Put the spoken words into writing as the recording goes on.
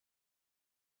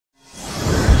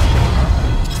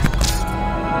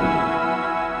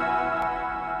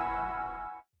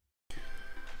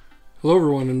Hello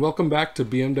everyone and welcome back to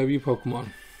BMW Pokemon.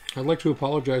 I'd like to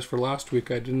apologize for last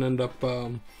week. I didn't end up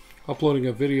uploading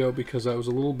a video because I was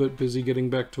a little bit busy getting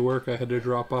back to work. I had to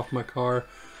drop off my car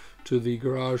to the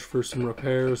garage for some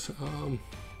repairs.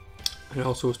 I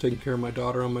also was taking care of my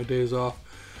daughter on my days off,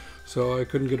 so I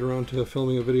couldn't get around to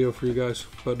filming a video for you guys.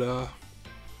 But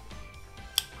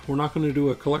we're not going to do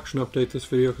a collection update this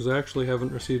video because I actually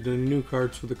haven't received any new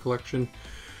cards for the collection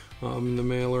in the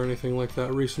mail or anything like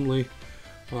that recently.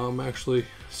 Actually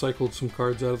cycled some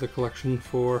cards out of the collection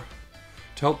to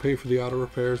help pay for the auto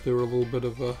repairs. They were a little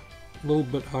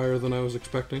bit higher than I was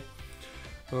expecting.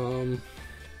 And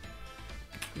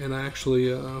I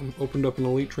actually opened up an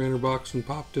Elite Trainer box and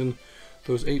popped in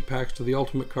those 8 packs to the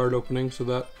Ultimate card opening, so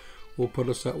that will put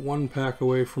us at 1 pack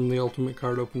away from the Ultimate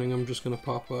card opening. I'm just going to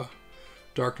pop a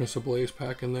Darkness Ablaze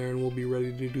pack in there and we'll be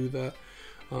ready to do that.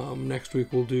 Next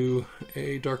week we'll do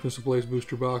a Darkness Ablaze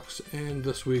booster box, and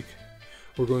this week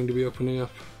we're going to be opening up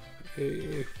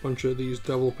a bunch of these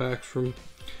double packs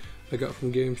I got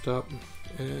from GameStop.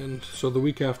 And so the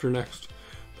week after next,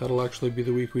 that'll actually be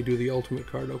the week we do the Ultimate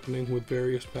card opening with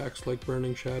various packs like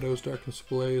Burning Shadows, Darkness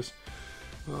Ablaze,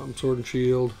 Sword and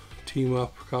Shield, Team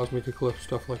Up, Cosmic Eclipse,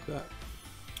 stuff like that.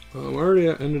 I already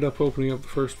ended up opening up the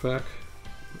first pack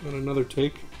on another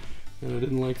take, and I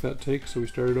didn't like that take, so we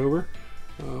started over.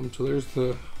 So there's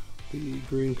the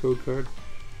green code card.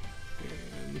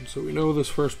 And so we know this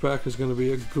first pack is going to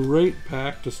be a great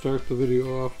pack to start the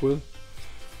video off with.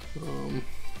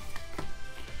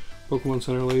 Pokemon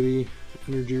Center Lady,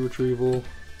 Energy Retrieval,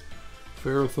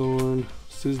 Ferrothorn,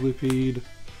 Sizzlipede,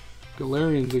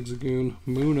 Galarian Zigzagoon,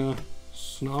 Munna,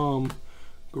 Snom,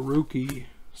 Grookey,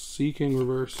 Seeking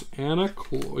Reverse, and a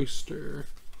Cloyster.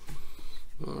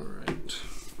 Alright.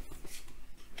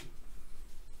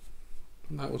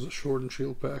 And that was a Sword and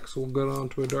Shield pack, so we'll get on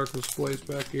to a Darkness Ablaze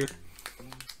pack here.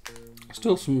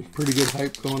 Still some pretty good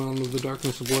hype going on with the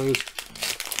Darkness Ablaze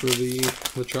for the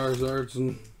Charizards,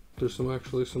 and there's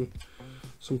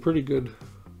some pretty good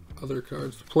other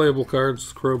cards, playable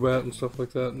cards, Crobat and stuff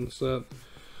like that in the set.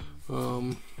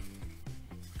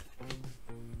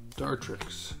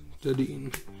 Dartrix,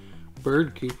 Dedenne,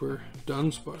 Birdkeeper,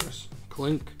 Dunsparce,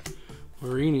 Clink,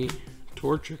 Marini,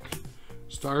 Torchic,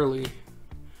 Starly,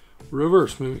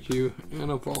 Reverse Mimikyu, and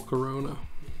a Volcarona.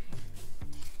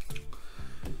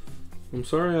 I'm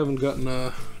sorry I haven't gotten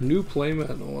a new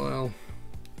playmat in a while.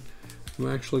 I'm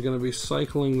actually going to be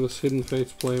cycling this Hidden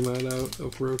Fates playmat out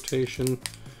of rotation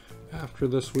after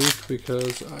this week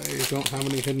because I don't have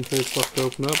any Hidden Fates left to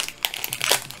open up.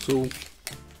 So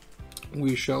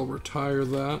we shall retire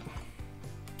that.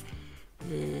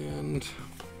 And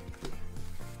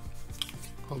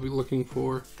I'll be looking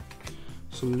for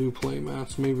some new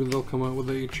playmats. Maybe they'll come out with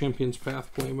a Champion's Path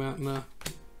playmat and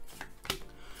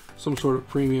some sort of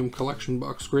premium collection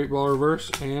box. Great Ball Reverse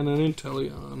and an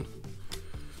Inteleon.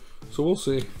 So we'll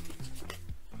see.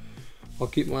 I'll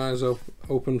keep my eyes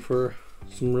open for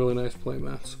some really nice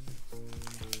playmats.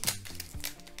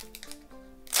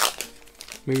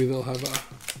 Maybe they'll have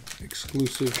a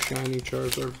exclusive shiny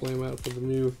Charizard playmat for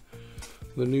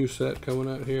the new set coming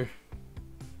out here.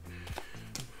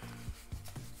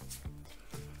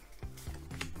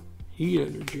 Heat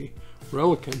Energy,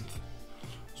 Relicanth,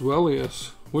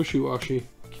 Zweilous, Wishiwashi,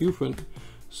 Cufant,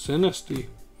 Sinistea,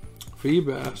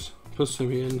 Feebas,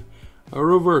 Passimian, a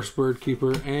Reverse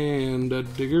Birdkeeper, and a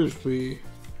Diggersby.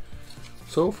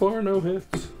 So far, no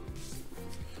hits.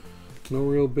 No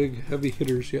real big heavy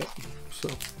hitters yet, so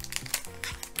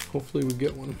hopefully we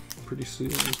get one pretty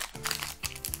soon.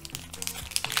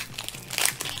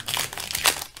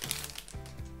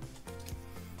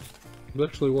 I was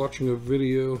actually watching a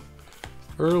video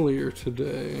earlier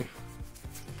today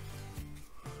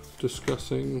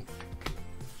discussing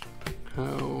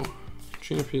how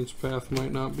Champion's Path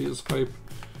might not be as hype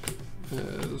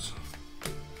as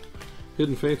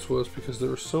Hidden Fates was, because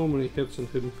there were so many hits in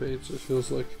Hidden Fates. It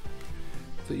feels like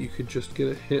that you could just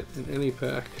get a hit in any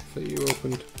pack that you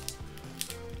opened,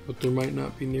 but there might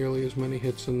not be nearly as many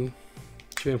hits in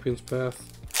Champion's Path.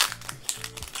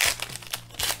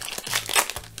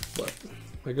 But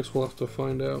I guess we'll have to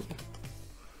find out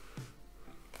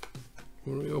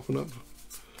when we open up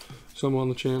some on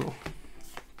the channel.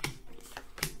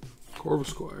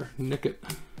 Corvisquire, Nickit,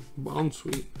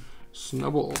 Bonsweet,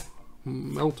 Snubbull,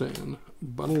 Meltan,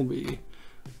 Bunnelby,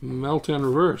 Meltan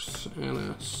Reverse, and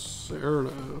a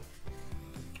Serena,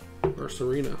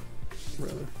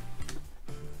 rather.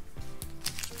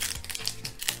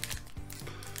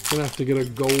 Gonna have to get a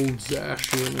gold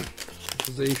Zacian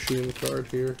card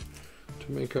here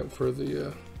to make up for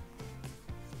the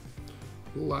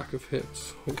lack of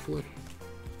hits, hopefully.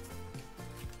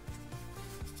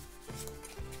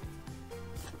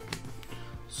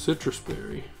 Citrus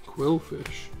Berry,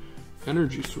 Quillfish,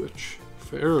 Energy Switch,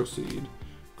 Pharaoh Seed,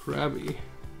 Krabby,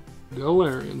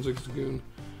 Galarian Zigzagoon,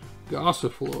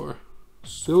 Gossifleur,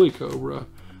 Silly Cobra,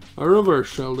 a Reverse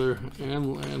Shelter,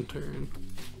 and Lantern.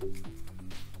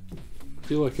 I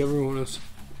feel like everyone is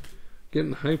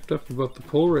getting hyped up about the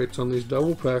pull rates on these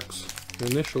double packs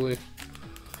initially.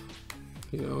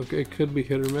 You know, it could be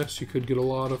hit or miss. You could get a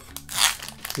lot of,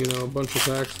 you know, a bunch of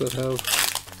packs that have,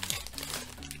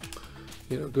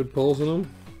 you know, good pulls in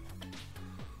them.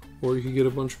 Or you could get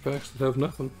a bunch of packs that have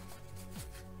nothing.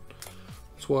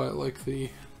 That's why I like the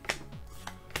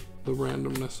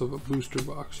randomness of a booster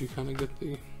box. You kind of get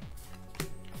the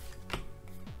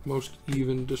most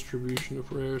even distribution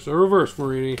of rares. A Reverse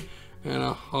Marini and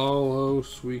a Hollow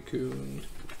Suicune.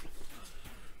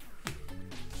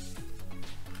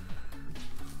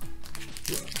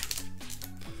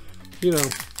 You know,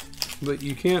 but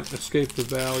you can't escape the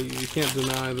value. You can't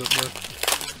deny that the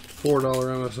 $4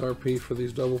 MSRP for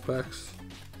these double packs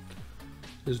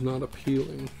is not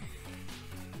appealing.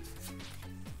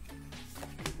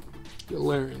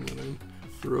 Galarian Linen,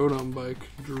 Rodon Bike,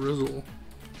 Drizzle,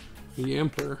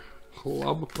 Yamper,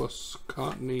 Clobopus,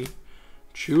 Cottony,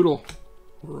 Choodle,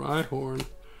 Rhyhorn,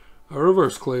 a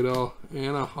Reverse Claydol,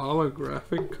 and a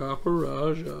Holographic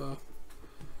Capparaja.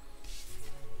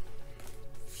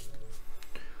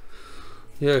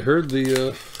 Yeah, I heard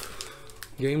the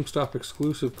GameStop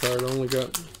exclusive card only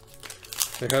got...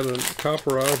 They had a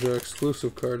Capparaja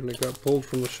exclusive card and it got pulled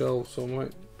from the shelves, so I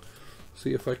might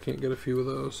see if I can't get a few of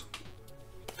those.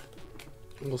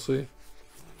 We'll see.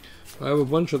 I have a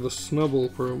bunch of the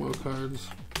Snubble promo cards.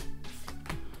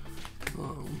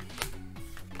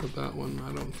 But that one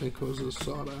I don't think was as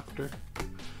sought after.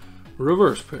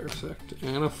 Reverse Parasect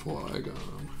and a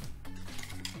Flygon.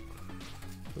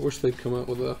 I wish they'd come out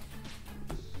with a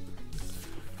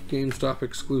GameStop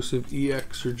exclusive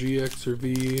EX or GX or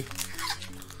V.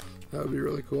 That would be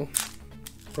really cool.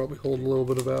 Probably hold a little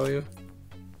bit of value.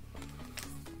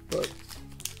 But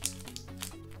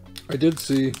I did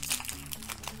see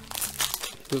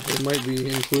that they might be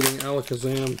including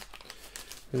Alakazam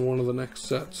in one of the next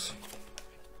sets.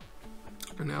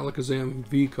 An Alakazam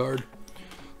V card.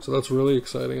 So that's really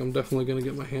exciting. I'm definitely going to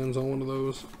get my hands on one of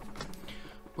those.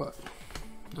 But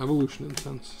Evolution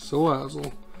Incense,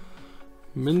 Salazzle,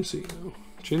 Mincio,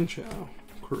 Chinchou,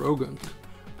 Krogan,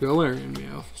 Galarian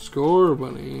Meowth,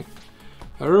 Scorbunny,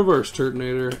 a Reverse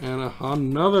Turtonator, and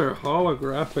another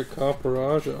Holographic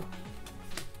Capparaja.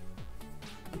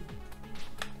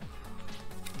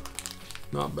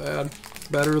 Not bad.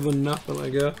 Better than nothing, I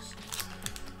guess.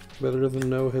 Better than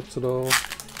no hits at all.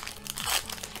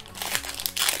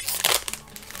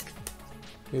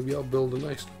 Maybe I'll build a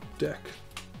nice deck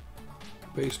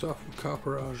based off of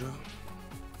Capparaja.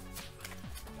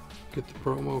 Get the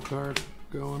promo card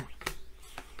going.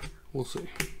 We'll see.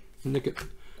 Nickit,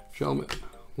 Shelmet,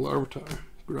 Larvitar,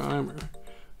 Grimer,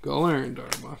 Galarian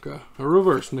Darmaka, a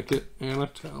Reverse Nickit, and a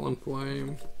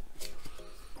Talonflame.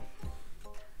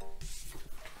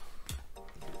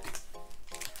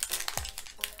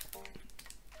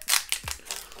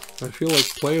 I feel like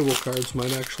playable cards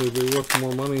might actually be worth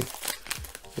more money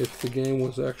if the game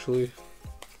was actually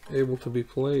able to be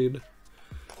played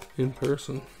in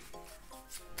person.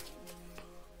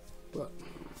 But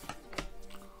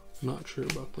I'm not sure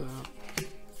about that.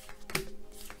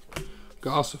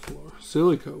 Gossifleur,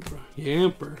 Silly Cobra,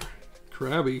 Yamper,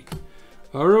 Krabby,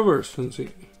 a Reverse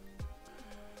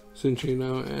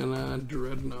Cinccino, and a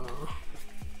Dreadnought.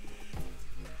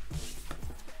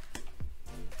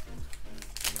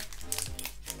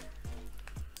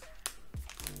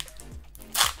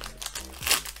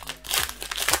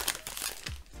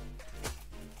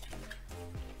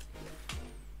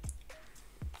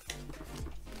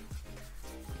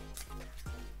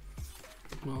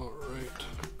 Alright,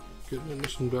 getting into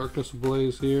some Darkness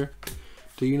Ablaze here.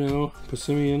 Dino,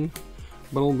 Passimian,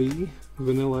 Bumblebee,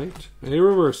 Vanillite, a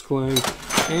Reverse Clang,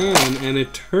 and an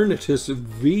Eternatus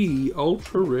V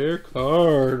Ultra Rare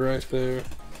card right there.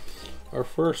 Our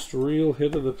first real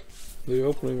hit of the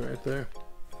opening right there.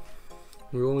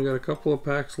 We've only got a couple of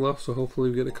packs left, so hopefully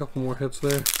we get a couple more hits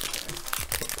there.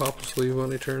 Pop a sleeve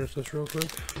on Eternatus real quick.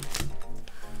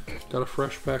 Got a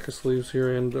fresh pack of sleeves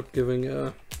here. I ended up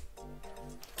giving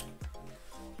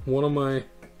one of my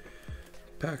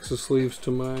packs of sleeves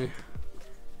to my,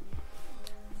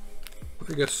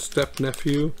 I guess,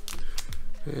 step-nephew,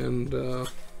 and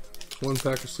one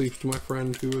pack of sleeves to my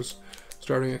friend who was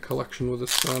starting a collection with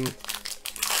his son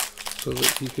so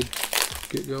that he could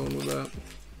get going with that.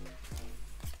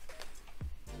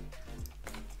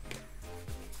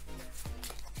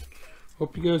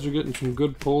 Hope you guys are getting some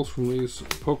good pulls from these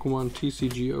Pokemon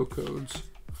TCGO codes.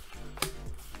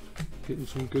 Getting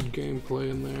some good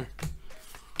gameplay in there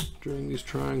during these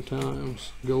trying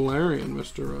times. Galarian,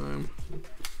 Mr. Rhyme.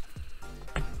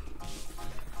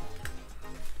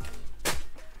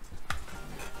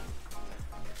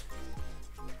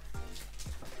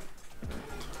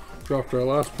 Dropped our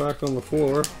last pack on the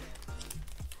floor.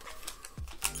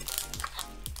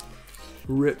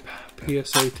 RIP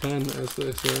PSA 10, as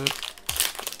they say.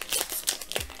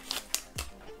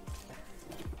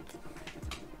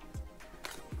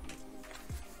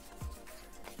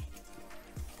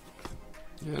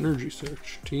 Energy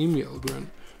Search, Team Yellowgren,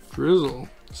 Drizzle,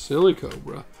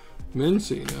 Silicobra,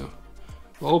 Mincino,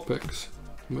 Vulpix,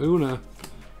 Muna,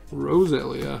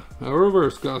 Roselia, a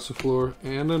Reverse Gossifleur,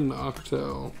 and a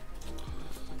Noctowl.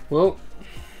 Well,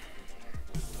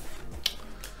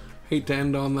 hate to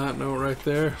end on that note right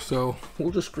there, so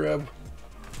we'll just grab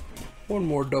one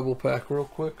more double pack real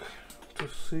quick to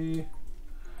see.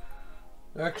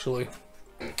 Actually,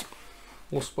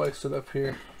 we'll spice it up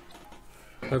here.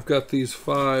 I've got these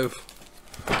 $5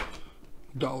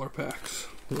 packs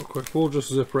real quick. We'll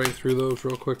just zip right through those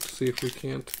real quick to see if we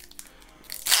can't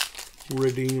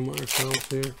redeem ourselves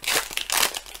here.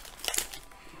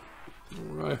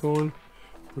 Rhyhorn,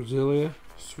 Roselia,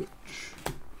 Switch.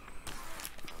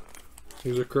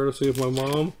 These are courtesy of my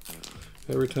mom.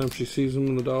 Every time she sees them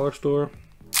in the dollar store,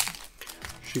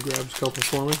 she grabs a couple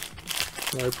for me.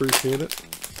 I appreciate it.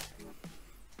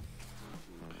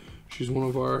 She's one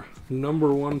of our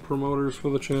 #1 promoters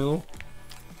for the channel.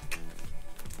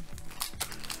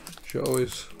 She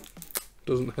always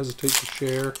doesn't hesitate to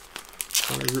share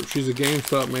on her group. She's a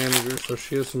GameStop manager, so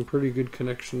she has some pretty good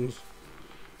connections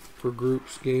for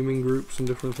groups, gaming groups and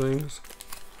different things.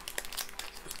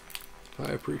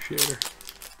 I appreciate her.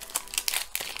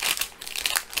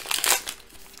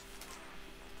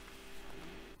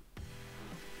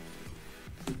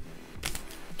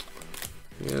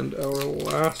 And our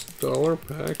last dollar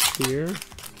pack here.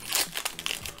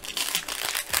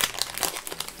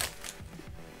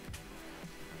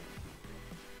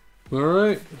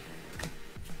 Alright.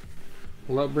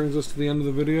 Well, that brings us to the end of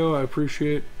the video. I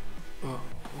appreciate...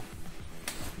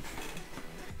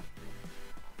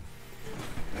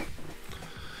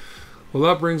 Well,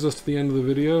 that brings us to the end of the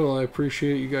video. I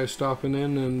appreciate you guys stopping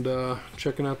in and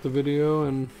checking out the video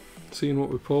and seeing what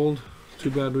we pulled. Too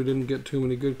bad we didn't get too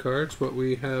many good cards, but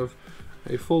we have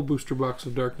a full booster box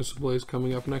of Darkness Ablaze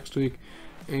coming up next week,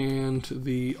 and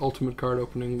the ultimate card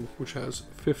opening, which has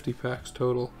 50 packs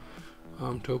total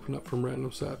to open up from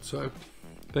random sets. So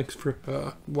thanks for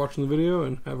watching the video,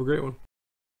 and have a great one.